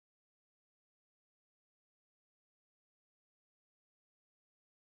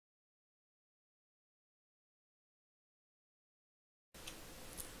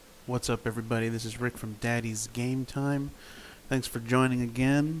What's up, everybody? This is Rick from Daddy's Game Time. Thanks for joining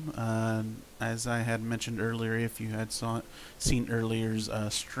again. As I had mentioned earlier, if you had seen earlier's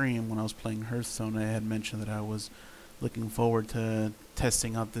stream when I was playing Hearthstone, I had mentioned that I was looking forward to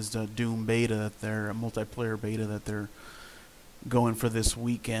testing out this Doom beta that they're multiplayer beta that they're going for this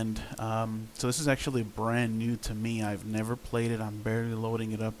weekend. So this is actually brand new to me. I've never played it. I'm barely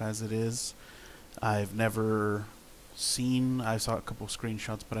loading it up as it is. I've never I saw a couple of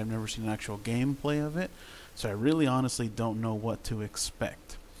screenshots, but I've never seen an actual gameplay of it. So I really honestly don't know what to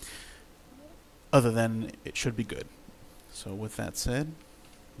expect. Other than it should be good. So with that said,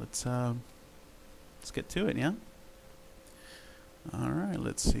 let's get to it, yeah? Alright,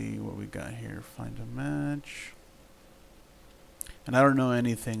 let's see what we got here. Find a match. And I don't know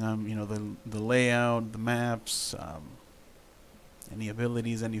anything. The layout, the maps, any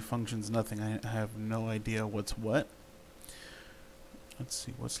abilities, any functions, nothing. I have no idea what's what. Let's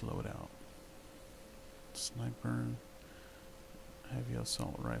see, what's loadout? Sniper, heavy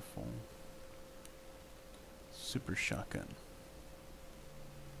assault rifle, super shotgun,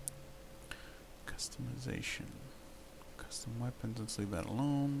 customization, custom weapons. Let's leave that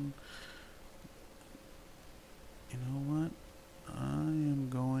alone. You know what? I am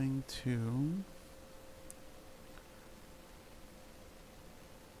going to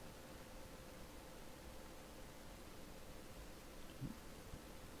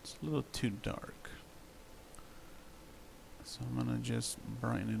a little too dark, so I'm gonna just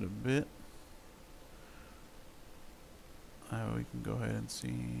brighten it a bit. We can go ahead and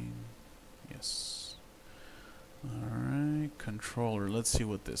see. Yes. Alright, controller. Let's see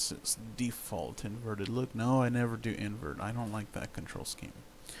what this is. Default inverted look. No, I never do invert. I don't like that control scheme.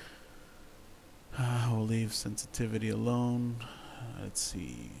 We'll leave sensitivity alone. Let's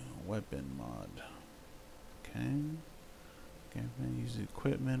see. Weapon mod. Okay. Okay, use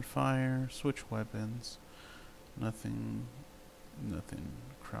equipment, fire, switch weapons. Nothing.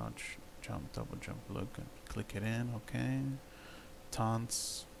 Crouch, jump, double jump, look, and click it in. Okay.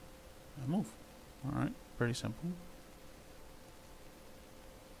 Taunts, and move. Alright, pretty simple.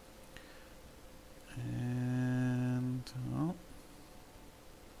 And, oh.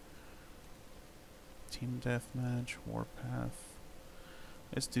 Team deathmatch, warpath.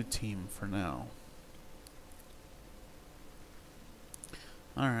 Let's do team for now.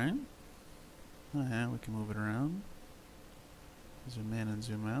 Alright. Oh yeah, we can move it around. Zoom in and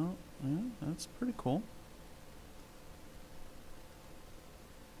zoom out. Yeah, that's pretty cool.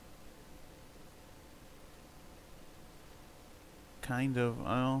 Kind of.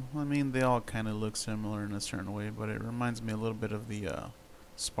 Well, I mean, they all kind of look similar in a certain way, but it reminds me a little bit of the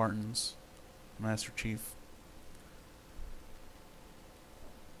Spartans, Master Chief.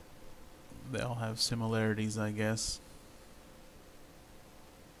 They all have similarities, I guess.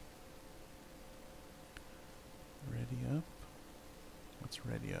 Ready up. What's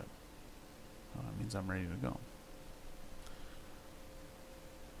ready up? Oh, that means I'm ready to go.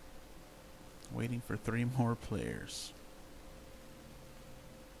 Waiting for 3 more players.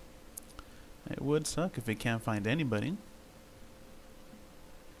 It would suck if it can't find anybody.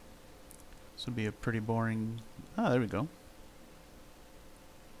 This would be a pretty boring... Ah, there we go.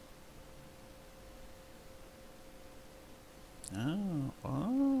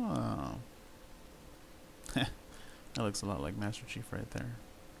 Oh. That looks a lot like Master Chief right there.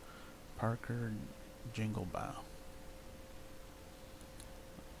 Parker Jinglebow.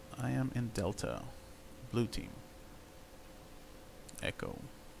 I am in Delta. Blue team. Echo.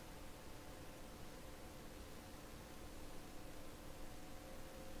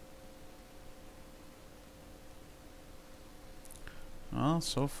 Well,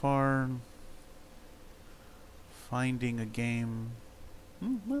 so far, finding a game,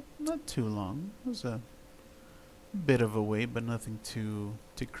 not too long. It was a bit of a wait, but nothing too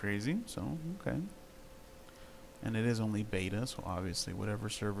crazy. So okay, and it is only beta, so obviously whatever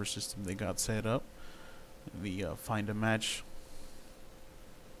server system they got set up, the find a match.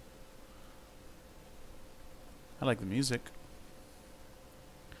 I like the music.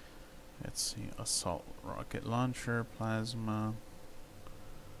 Let's see, assault rocket launcher, plasma,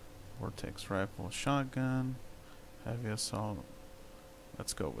 vortex rifle, shotgun, heavy assault.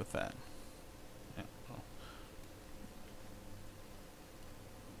 Let's go with that. Yeah. Oh.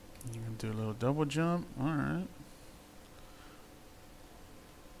 You can do a little double jump. Alright.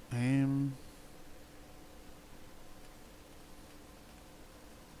 Aim.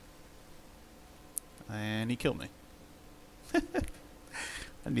 And he killed me. I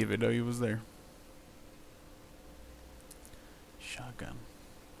didn't even know he was there. Shotgun.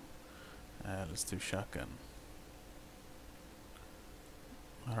 Let's do shotgun.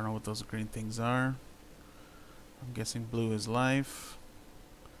 I don't know what those green things are. I'm guessing blue is life.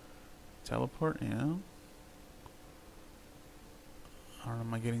 Teleport, yeah. I don't know,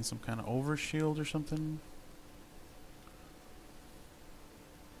 am I getting some kind of overshield or something?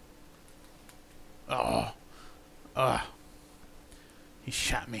 Oh! Ugh. He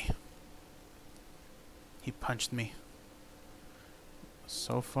shot me. He punched me.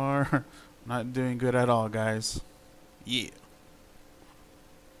 So far, not doing good at all, guys. Yeah.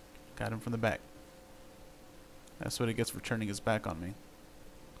 Got him from the back. That's what he gets for turning his back on me.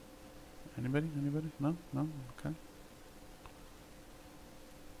 Anybody? Anybody? No? No? Okay.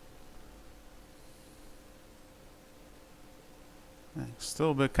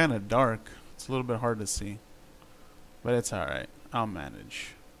 Still a bit kind of dark. It's a little bit hard to see. But it's alright. I'll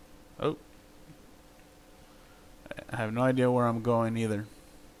manage. Oh. I have no idea where I'm going either.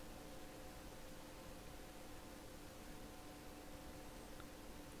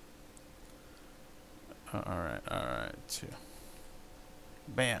 Alright. Two.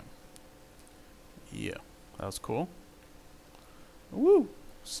 Bam. Yeah. That was cool. Woo!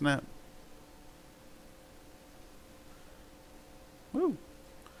 Snap. Woo!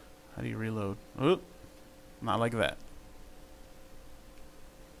 How do you reload? Oop. Not like that.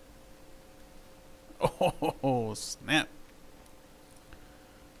 Oh, snap.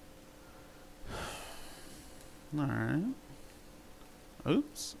 Alright.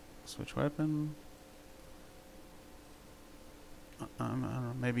 Oops. Switch weapon. I don't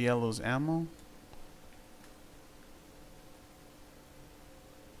know. Maybe yellow's ammo?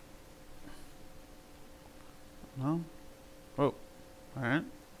 No? Oh. Alright.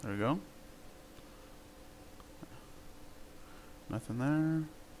 There we go. Nothing there.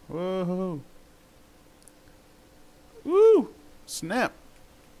 Whoa. Woo! Snap.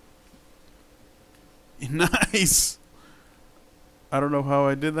 Nice. I don't know how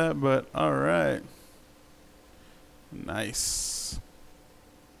I did that, but alright. Nice.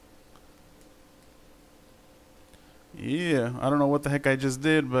 Yeah, I don't know what the heck I just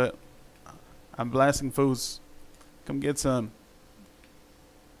did, but I'm blasting foes. Come get some.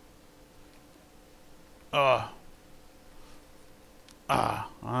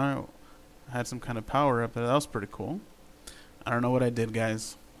 I had some kind of power up there. That was pretty cool. I don't know what I did,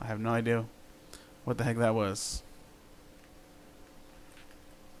 guys. I have no idea what the heck that was.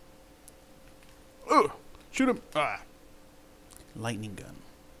 Oh, shoot him. Lightning gun.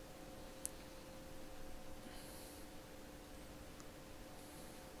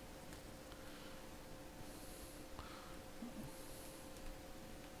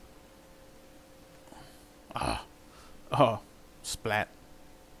 Oh, splat.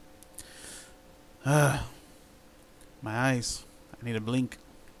 My eyes. I need a blink.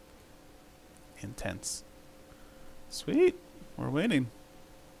 Intense. Sweet. We're waiting.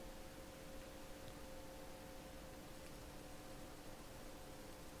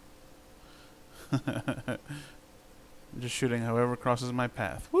 I'm just shooting however crosses my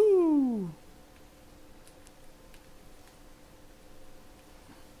path. Woo!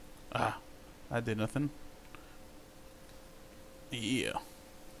 That did nothing. Yeah.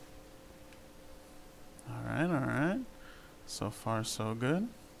 Alright. So far, so good.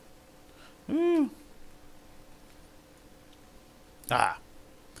 Ooh.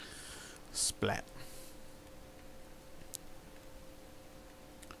 Splat.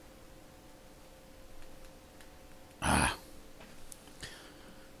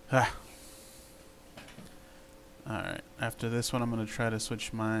 Alright. After this one, I'm going to try to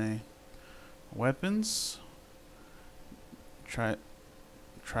switch my weapons.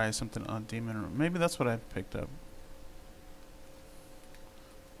 Try something on demon. Maybe that's what I picked up.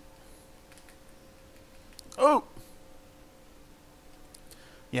 Oh!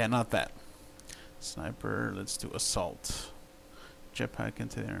 Yeah, not that. Sniper. Let's do assault. Jetpack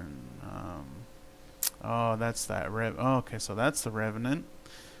into there. Oh, that's that rev. Oh, okay, so that's the revenant.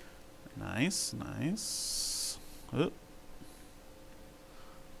 Nice. Oh.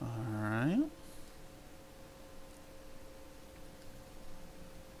 Alright.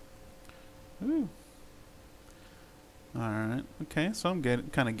 Ooh. Alright. Okay, so I'm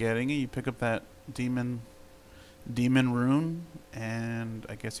kind of getting it. You pick up that demon rune, and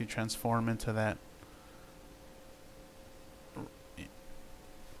I guess you transform into that.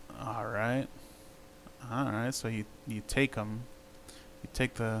 Alright. So you take them. You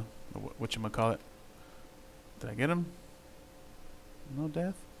take the whatchamacallit. Did I get him? No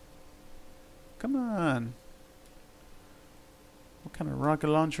death? Come on. What kind of rocket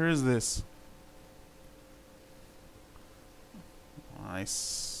launcher is this?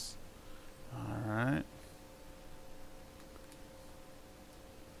 Nice. Alright.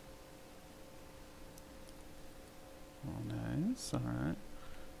 Nice. Alright.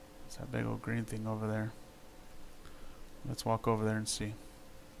 It's that big old green thing over there. Let's walk over there and see.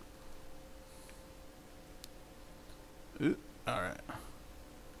 Alright.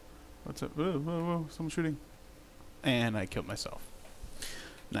 What's up? Whoa, whoa, whoa. Someone's shooting. And I killed myself.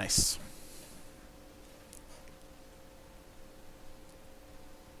 Nice.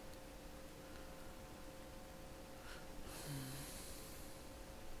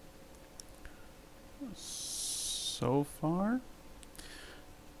 So far,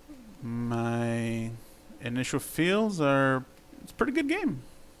 my initial feels are, it's a pretty good game.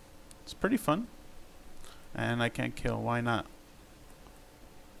 It's pretty fun. And I can't kill. Why not?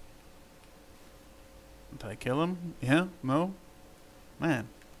 Did I kill him? Yeah? No? Man.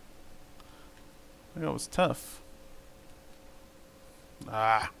 That was tough.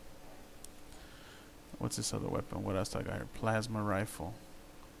 Ah. What's this other weapon? What else do I got here? Plasma rifle.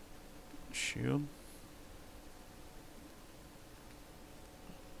 Shield.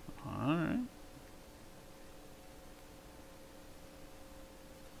 Alright.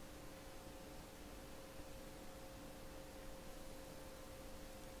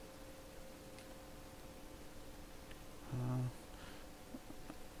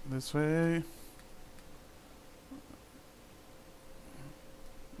 This way.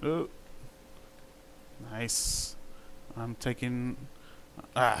 Oh. Nice. I'm taking...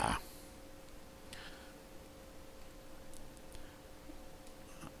 Ah.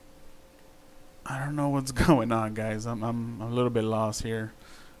 I don't know what's going on, guys. I'm a little bit lost here.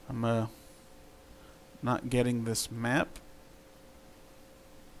 I'm not getting this map.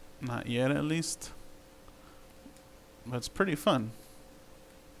 Not yet, at least. But it's pretty fun.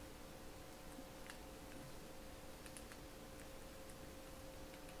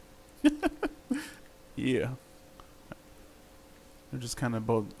 Yeah. They're just kind of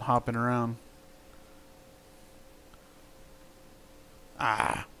both hopping around.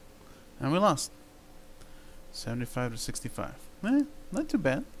 Ah. And we lost. 75 to 65. Not too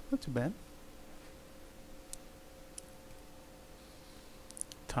bad. Not too bad.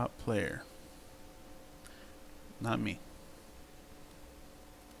 Top player. Not me.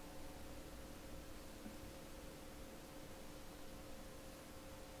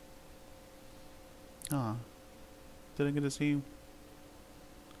 Ah. Didn't get to see you.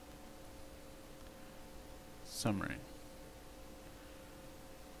 Summary.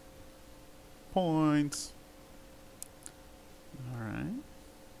 Points. Alright.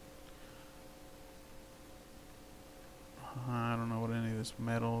 I don't know what any of this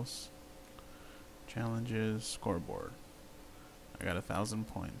medals. Challenges. Scoreboard. I got 1,000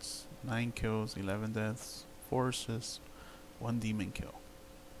 points. 9 kills, 11 deaths, 4 assists, 1 demon kill.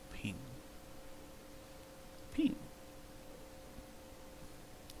 Ping. Ping.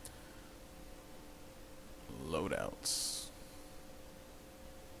 Loadouts.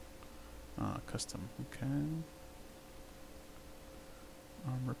 Custom. Okay.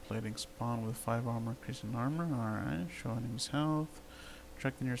 Armor plating spawn with 5 armor, increasing armor. Alright. Show enemy's health.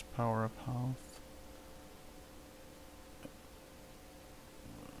 Track the nearest power up health.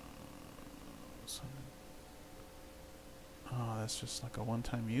 Oh, that's just like a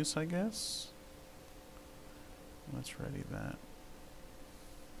one-time use, I guess. Let's ready that.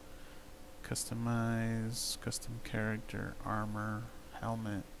 Customize, custom character, armor,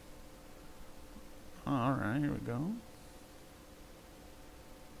 helmet. Oh, alright, here we go.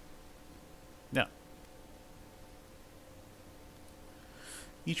 Yeah.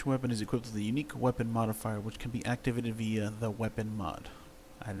 Each weapon is equipped with a unique weapon modifier which can be activated via the weapon mod.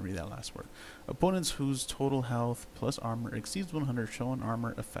 I didn't read that last word. Opponents whose total health plus armor exceeds 100 show an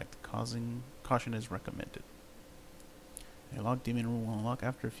armor effect, causing caution is recommended. A locked demon room will unlock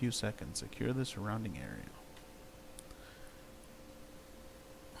after a few seconds. Secure the surrounding area.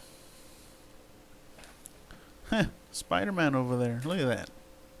 Heh, Spider-Man over there. Look at that.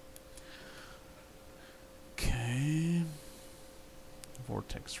 Okay.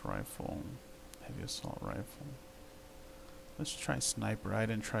 Vortex rifle. Heavy assault rifle. Let's try sniper. I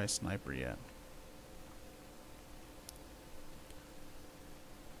didn't try sniper yet.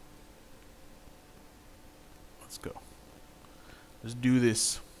 Let's go. Let's do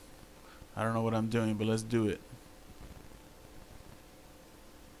this. I don't know what I'm doing, but let's do it.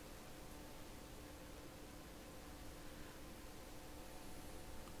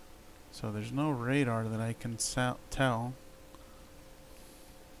 So there's no radar that I can tell.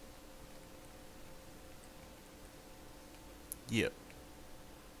 Yep.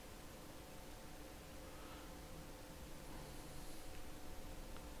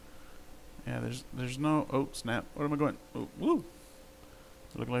 Yeah, there's no... Oh, snap. Where am I going? Oh, woo!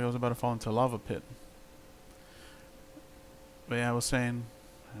 It looked like I was about to fall into a lava pit. But yeah, I was saying,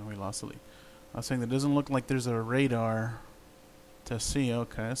 we lost the lead. I was saying that doesn't look like there's a radar to see.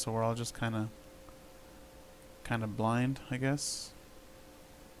 Okay, so we're all just kind of blind, I guess,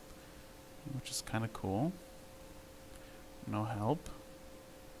 which is kind of cool. No help.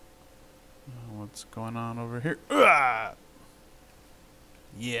 What's going on over here?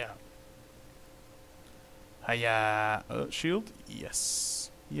 Yeah. Hiya. Shield?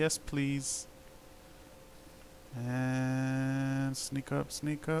 Yes. Yes, please. And sneak up,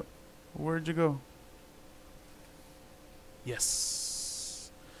 sneak up. Where'd you go?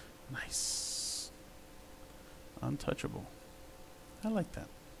 Yes. Nice. Untouchable. I like that.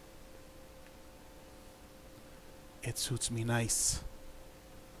 It suits me nice.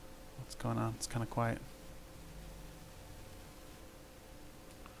 What's going on? It's kind of quiet.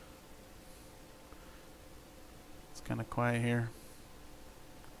 It's kind of quiet here.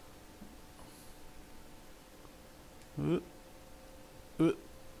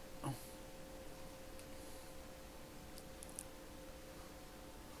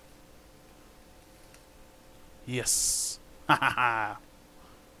 Yes. Ha ha ha.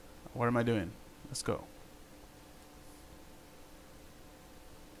 What am I doing? Let's go.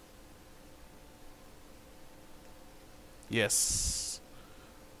 Yes.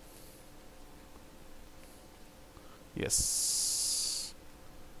 Yes.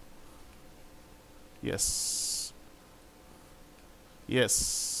 Yes.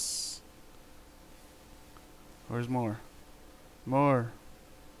 Yes. Where's more? More.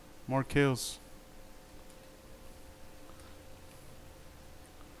 More kills.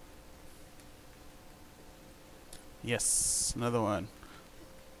 Yes. Another one.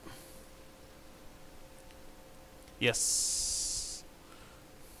 Yes.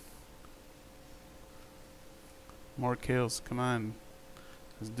 More kills. Come on.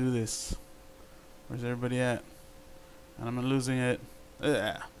 Let's do this. Where's everybody at? And I'm losing it. Ugh.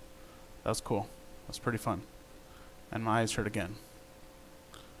 That was cool. That was pretty fun. And my eyes hurt again.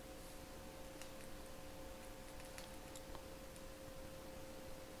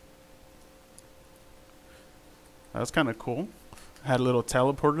 That was kind of cool. Had a little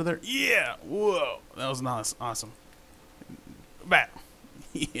teleporter there. Yeah! Whoa! That was nice. Awesome. Bat.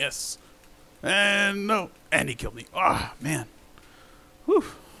 Yes. And no. And he killed me. Ah, oh, man. Whew.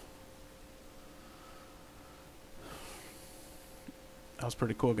 That was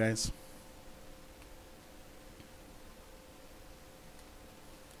pretty cool, guys.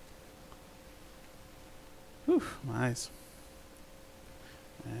 Whew, my eyes.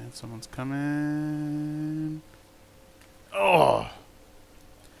 And someone's coming. Oh!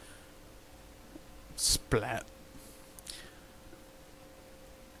 Splat.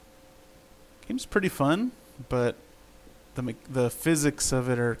 Game's pretty fun, but the physics of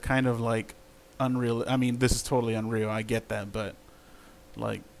it are kind of like unreal. I mean, this is totally unreal. I get that, but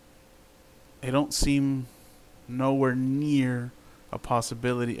like, they don't seem nowhere near a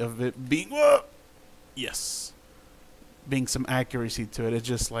possibility of it being. Whoa! Yes, being some accuracy to it. It's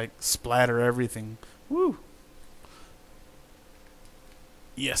just like splatter everything. Woo!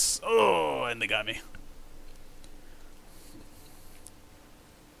 Yes. Oh, and they got me.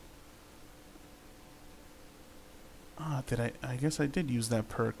 Ah, did I guess I did use that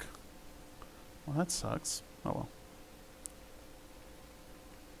perk. Well, that sucks. Oh well.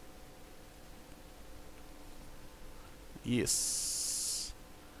 Yes.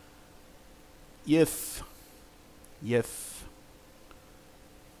 Yes. Yes.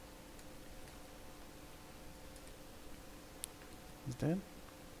 He's dead?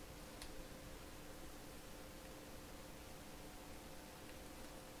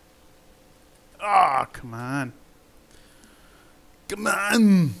 Ah, oh, come on. Come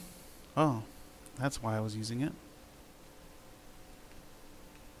on! Oh, that's why I was using it.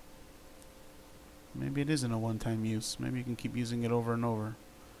 Maybe it isn't a one-time use. Maybe you can keep using it over and over.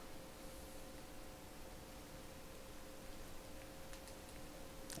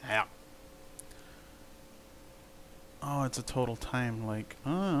 Yeah. Oh, it's a total time, like,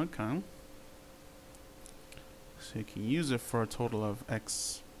 oh, okay. So you can use it for a total of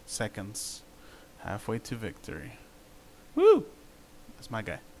X seconds. Halfway to victory. Woo! That's my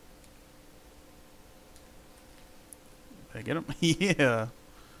guy. Did I get him? Yeah.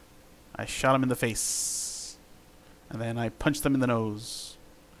 I shot him in the face. And then I punched him in the nose.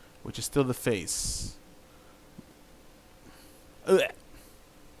 Which is still the face. Ugh.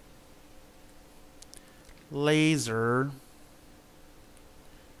 Laser.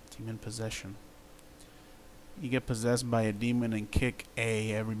 Demon possession. You get possessed by a demon and kick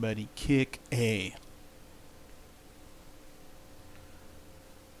A, everybody. Kick A.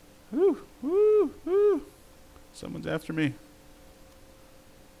 Woo, woo, woo. Someone's after me.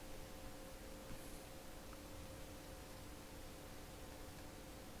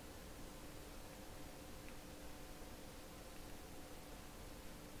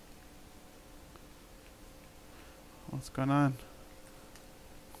 What's going on?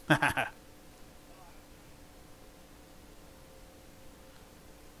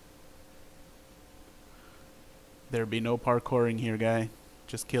 There be no parkouring here, guy.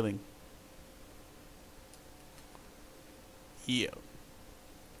 Just killing. Yeah.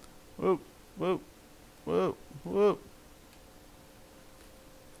 Whoa, whoa, whoa, whoa.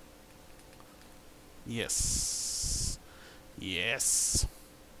 Yes. Yes.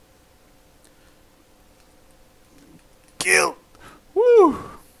 Kill. Woo.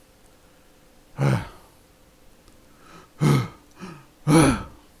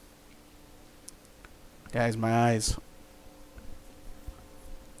 Guys, my eyes.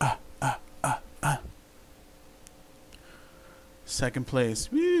 Second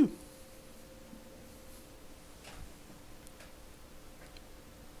place. Woo.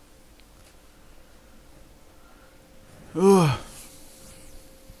 Ugh.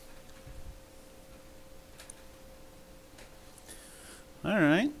 All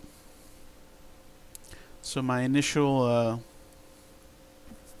right. So my initial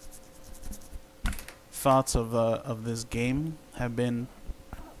thoughts of this game have been,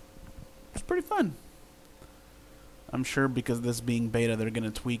 it's pretty fun. I'm sure because this being beta, they're gonna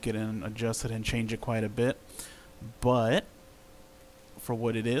tweak it and adjust it and change it quite a bit. But for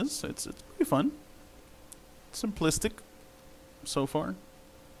what it is, it's pretty fun. Simplistic so far.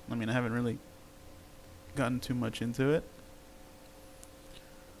 I mean, I haven't really gotten too much into it.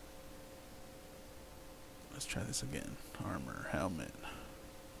 Let's try this again. Armor, helmet.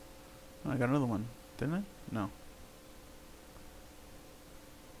 Oh, I got another one, didn't I? No.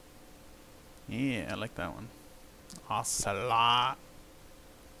 Yeah, I like that one. Ocelot.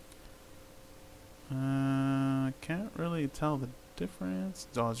 I can't really tell the difference.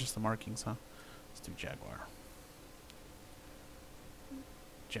 Oh, it's just the markings, huh? Let's do Jaguar.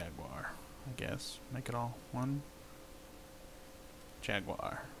 Jaguar, I guess. Make it all one.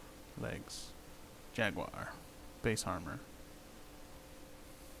 Jaguar. Legs. Jaguar. Base armor.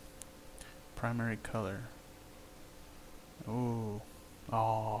 Primary color. Ooh.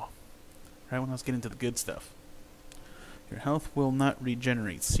 Oh. Right when I was getting to the good stuff. Your health will not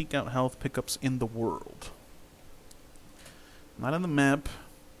regenerate. Seek out health pickups in the world. Not on the map.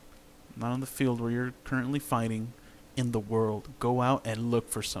 Not on the field where you're currently fighting. In the world. Go out and look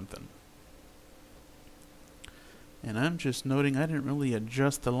for something. And I'm just noting I didn't really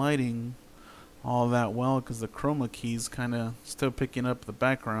adjust the lighting all that well because the chroma key's kind of still picking up the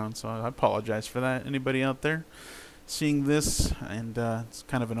background, so I apologize for that. Anybody out there seeing this, and it's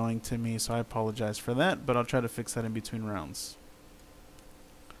kind of annoying to me, so I apologize for that, but I'll try to fix that in between rounds.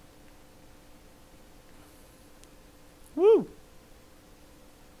 Woo!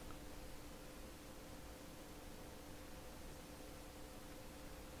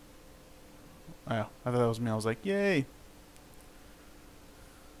 Oh, I thought that was me. I was like, yay!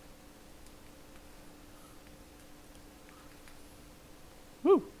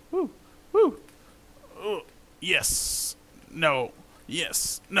 Woo! Woo! Woo! Oh, yes! No!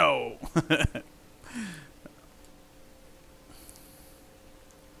 Yes! No! Man.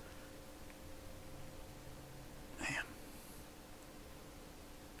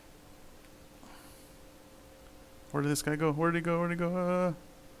 Where did this guy go? Where did he go? Where did he go?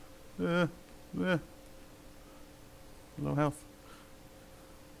 Low health.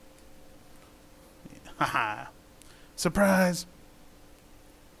 Haha! Surprise!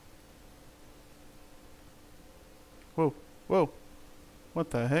 Whoa, whoa.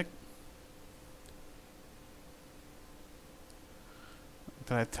 What the heck?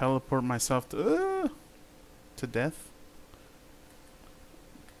 Did I teleport myself to death?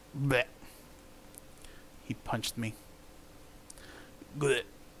 Blech. He punched me. Blech.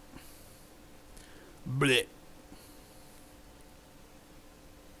 Blech.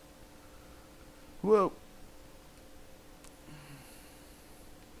 Whoa.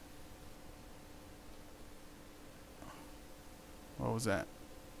 What was that?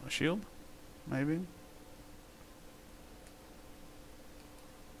 A shield? Maybe?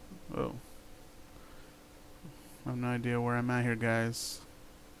 Oh. I have no idea where I'm at here, guys.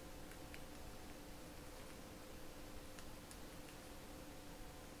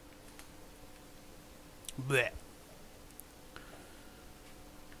 Blech.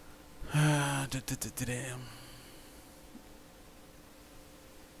 Damn.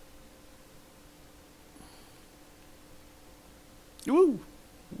 Woo!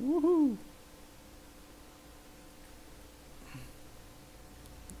 Woohoo!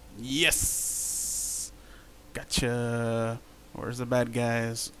 Yes! Gotcha! Where's the bad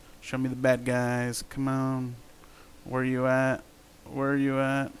guys? Show me the bad guys. Come on. Where you at? Where are you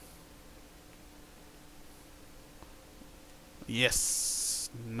at? Yes.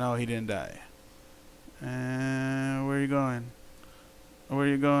 No, he didn't die. Where are you going? Where are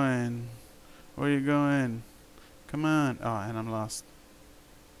you going? Where are you going? Come on. Oh, and I'm lost.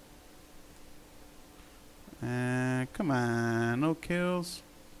 Come on. No kills.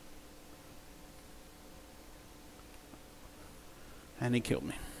 And he killed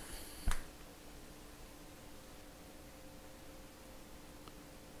me.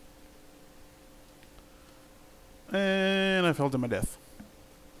 And I fell to my death.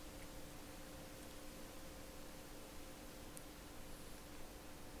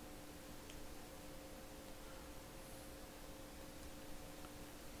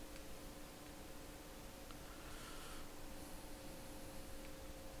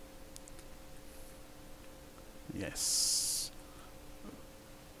 Yes.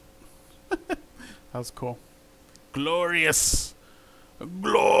 That was cool. Glorious.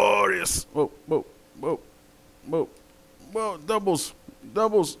 Glorious. Whoa, whoa, whoa, whoa, whoa. Doubles.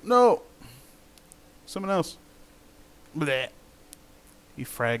 Doubles. No. Someone else. Bleh. He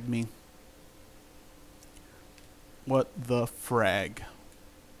fragged me. What the frag?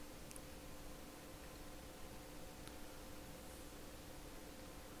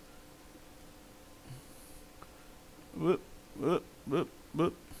 Whoop, whoop, whoop,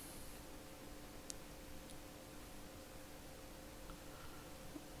 whoop.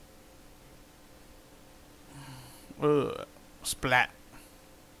 Splat.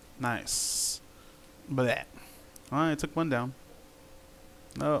 Nice. Bleh. Alright, I took one down.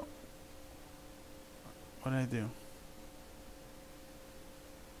 No. What did I do?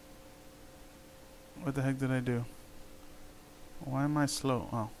 What the heck did I do? Why am I slow?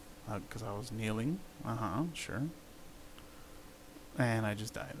 Oh, because I was kneeling. Sure. And I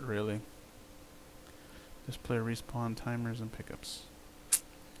just died. Really? Just play respawn timers and pickups.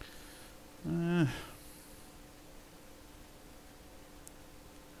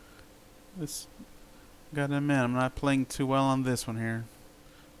 This. Gotta admit, I'm not playing too well on this one here.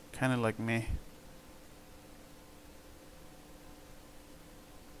 Kind of like meh.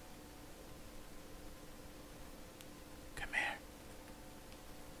 Come here.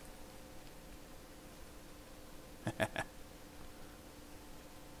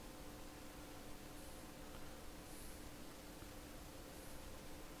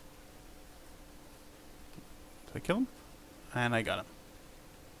 Did I kill him? And I got him.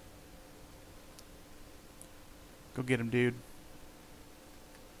 Go get him, dude.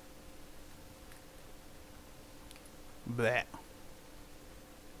 Bleh.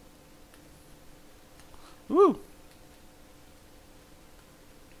 Woo!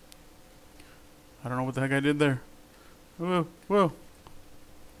 I don't know what the heck I did there. Whoa, whoa.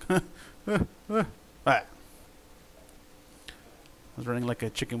 Ah. I was running like a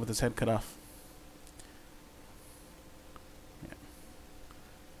chicken with his head cut off. Yeah.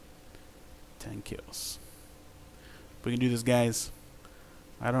 10 kills. We can do this, guys.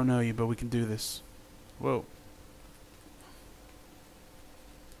 I don't know you, but we can do this. Whoa.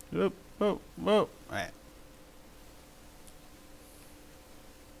 Whoa, whoa, whoa. Alright.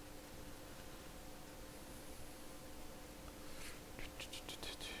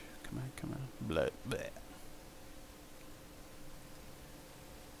 Come on, come on. Blood. Bleh.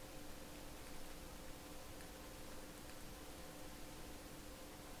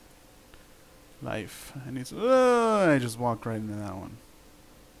 Life. I need to. I just walked right into that one.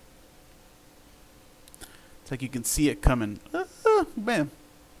 It's like you can see it coming. Bam.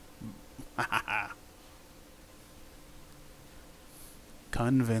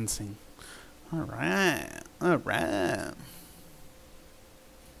 Convincing. Alright. Alright.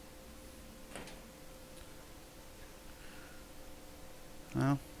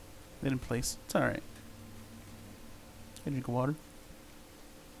 Well, they didn't place. It's alright. I drink water.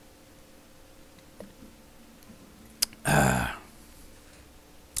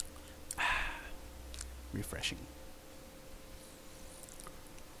 Refreshing.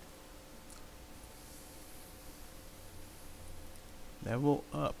 Level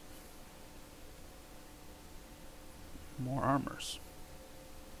up. More armors.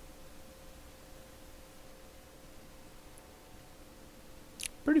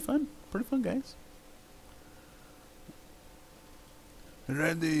 Pretty fun, guys.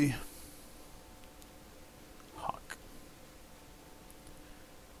 Ready. Hawk.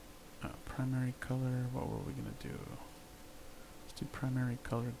 Primary color, what were we gonna do? Let's do primary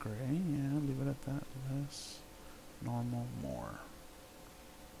color gray. Yeah, leave it at that. Less. Normal, more.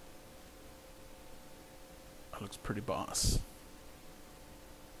 That looks pretty boss.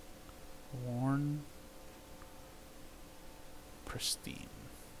 Worn. Pristine.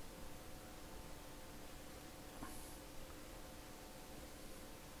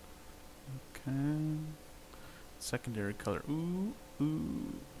 Okay. Secondary color. Ooh,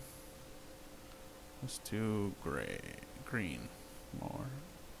 ooh. Let's do gray, green, more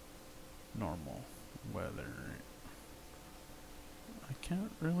normal weather. I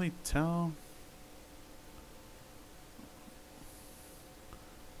can't really tell.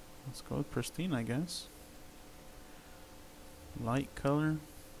 Let's go with pristine, I guess. Light color.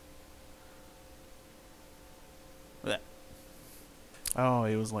 Blech. Oh,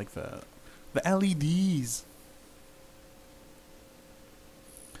 it was like the LEDs.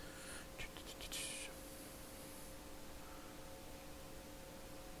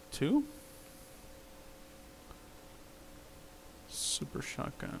 Two. Super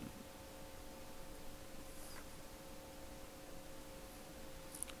shotgun.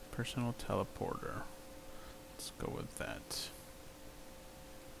 Personal teleporter. Let's go with that.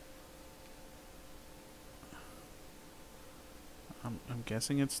 I'm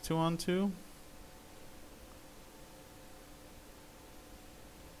guessing it's 2-on-2.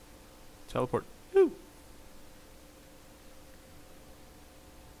 Teleport. Woo!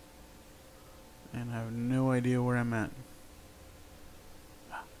 And I have no idea where I'm at.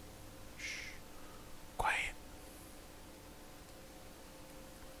 Shh. Quiet.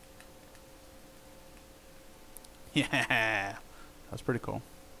 Yeah. That's pretty cool.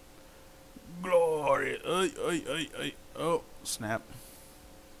 Glory. Oh, snap.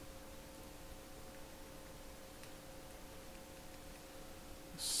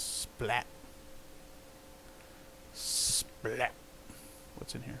 Splat. Splat.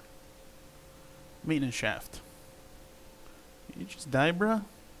 What's in here? Maintenance shaft. You just die, bruh?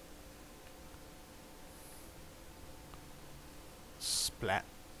 Splat.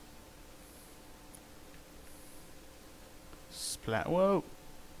 Splat. Whoa.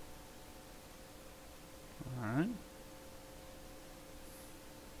 Alright.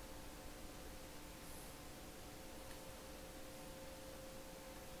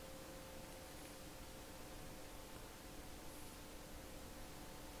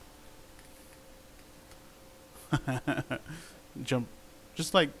 Jump.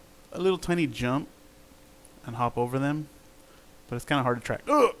 Just like a little tiny jump and hop over them. But it's kind of hard to track.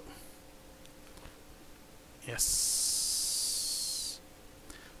 Ugh! Yes.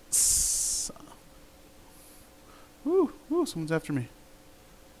 Woo, woo, someone's after me.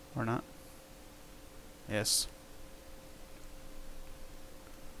 Or not. Yes.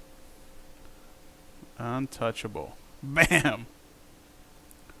 Untouchable. Bam!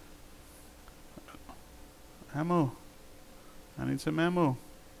 Ammo. I need some ammo.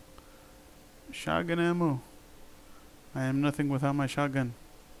 Shotgun ammo. I am nothing without my shotgun.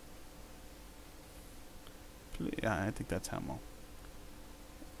 Yeah, I think that's ammo.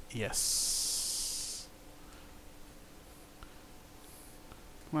 Yes.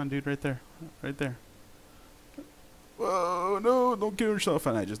 Come on, dude, right there. Right there. Whoa, no, don't kill yourself.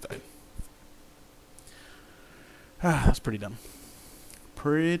 And I just died. Ah, that's pretty dumb.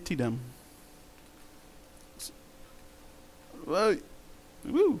 Pretty dumb. Whoa.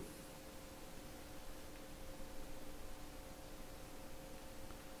 Woo.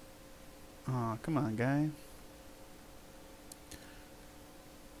 Oh, come on, guy.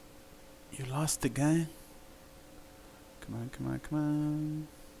 You lost the guy. Come on, come on, come on.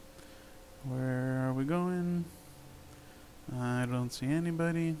 Where are we going? I don't see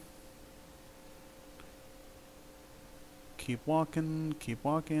anybody. Keep walking,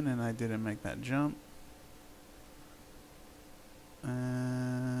 and I didn't make that jump.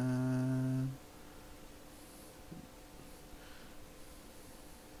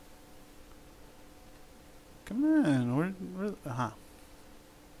 Come on, where aha.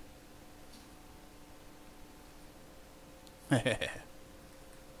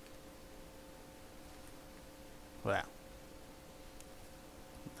 Wow.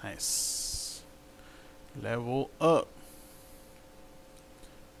 Nice. Level up.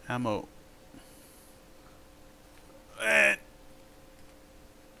 Ammo.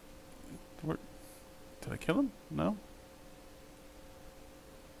 Where, did I kill him? No.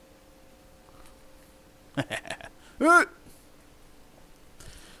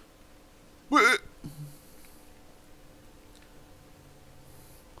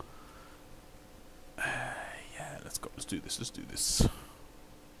 Yeah, let's go. Let's do this. Let's do this.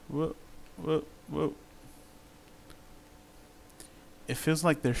 Whoa, whoa, whoa. It feels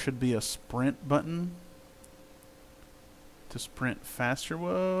like there should be a sprint button to sprint faster.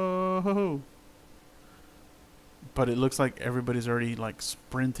 Whoa. But it looks like everybody's already like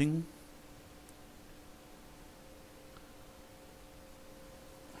sprinting.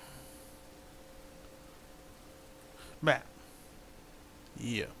 Bah.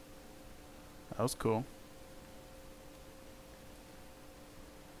 Yeah. That was cool.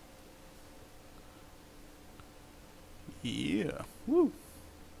 Yeah. Woo.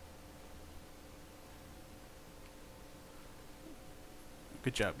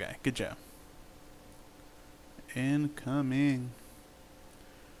 Good job, guy. Good job. Incoming.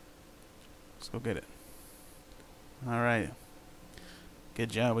 Let's go get it. Alright. Good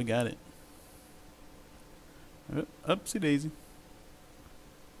job. We got it. Upsy daisy.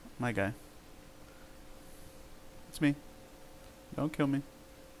 My guy. It's me. Don't kill me.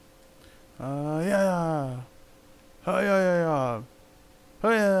 Yeah. Yeah.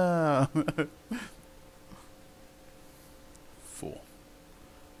 Yeah. Fool.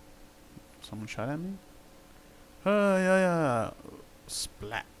 Someone shot at me? Yeah.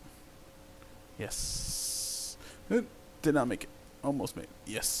 Splat. Yes. Did not make it. Almost made it.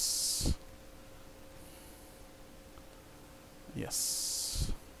 Yes.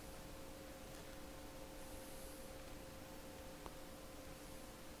 Yes.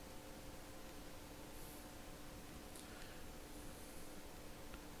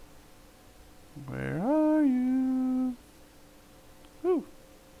 Where are you? Woo.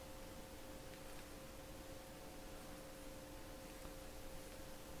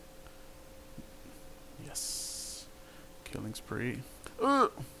 Yes. Killing spree.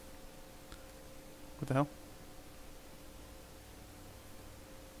 What the hell?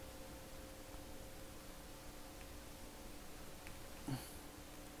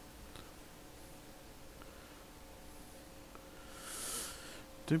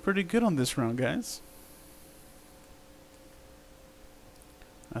 Doing pretty good on this round, guys.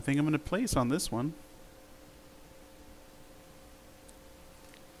 I think I'm going to place on this one.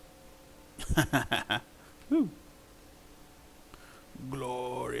 Woo.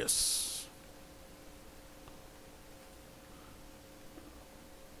 Glorious.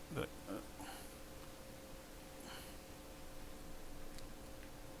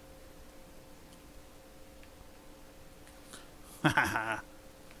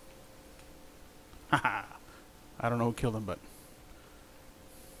 I don't know who killed him, but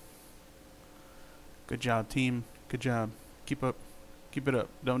good job, team. Good job. Keep up. Keep it up.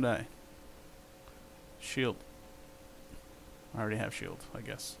 Don't die. Shield. I already have shield, I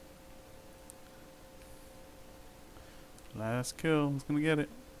guess. Last kill. Who's gonna get it?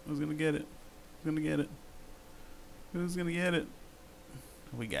 Who's gonna get it? Who's gonna get it? Who's gonna get it?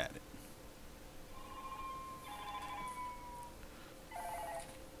 We got it.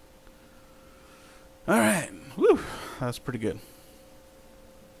 Alright. Woo. That's pretty good.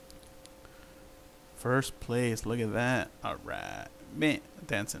 First place. Look at that. Alright. Man,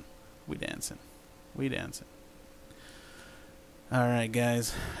 dancing. We dancing. We dancing. Alright,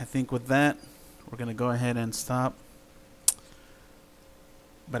 guys. I think with that, we're going to go ahead and stop.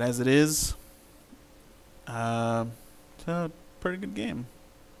 But as it is, it's a pretty good game.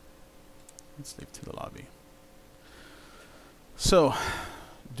 Let's leave to the lobby. So,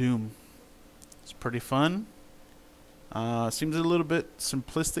 Doom. It's pretty fun. Seems a little bit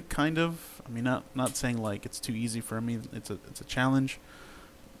simplistic, kind of. I mean, not saying like it's too easy for me. It's a challenge,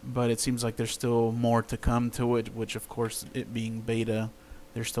 but it seems like there's still more to come to it. Which, of course, it being beta,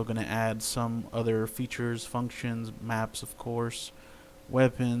 they're still going to add some other features, functions, maps, of course,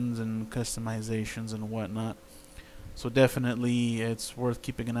 weapons and customizations and whatnot. So definitely, it's worth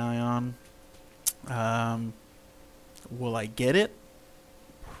keeping an eye on. Will I get it?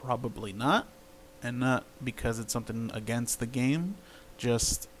 Probably not. And not because it's something against the game,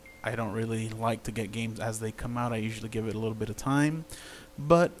 just I don't really like to get games as they come out. I usually give it a little bit of time,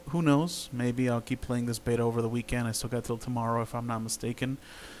 but who knows, maybe I'll keep playing this beta over the weekend. I still got till tomorrow if I'm not mistaken.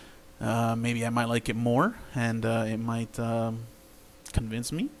 Maybe I might like it more, and it might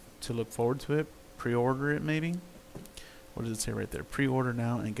convince me to look forward to it, pre-order it maybe. What does it say right there? Pre-order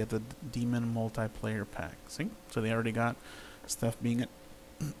now and get the Demon multiplayer pack. See, so they already got stuff being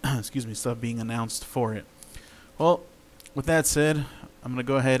excuse me, stuff being announced for it. Well, with that said, I'm gonna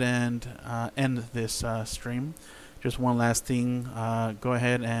go ahead and end this stream. Just one last thing, go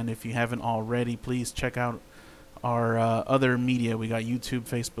ahead and if you haven't already, please check out our other media. We got YouTube,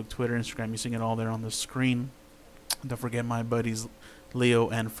 Facebook, Twitter, Instagram. You're seeing it all there on the screen. Don't forget my buddies Leo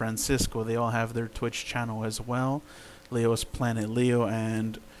and Francisco. They all have their Twitch channel as well. Leo's Planet Leo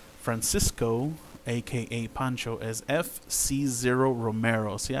and Francisco, aka Pancho, as FC0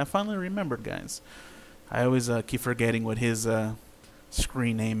 Romero. See, I finally remembered, guys. I always keep forgetting what his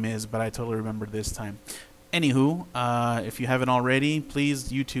screen name is, but I totally remembered this time. Anywho, if you haven't already, please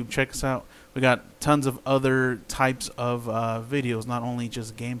YouTube, check us out. We got tons of other types of videos, not only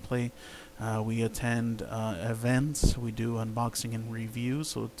just gameplay. We attend events. We do unboxing and reviews.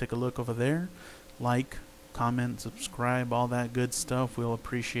 So take a look over there. Like, comment, subscribe, all that good stuff. We'll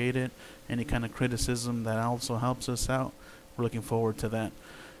appreciate it. Any kind of criticism that also helps us out. We're looking forward to that.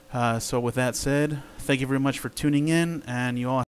 So with that said, thank you very much for tuning in, and you all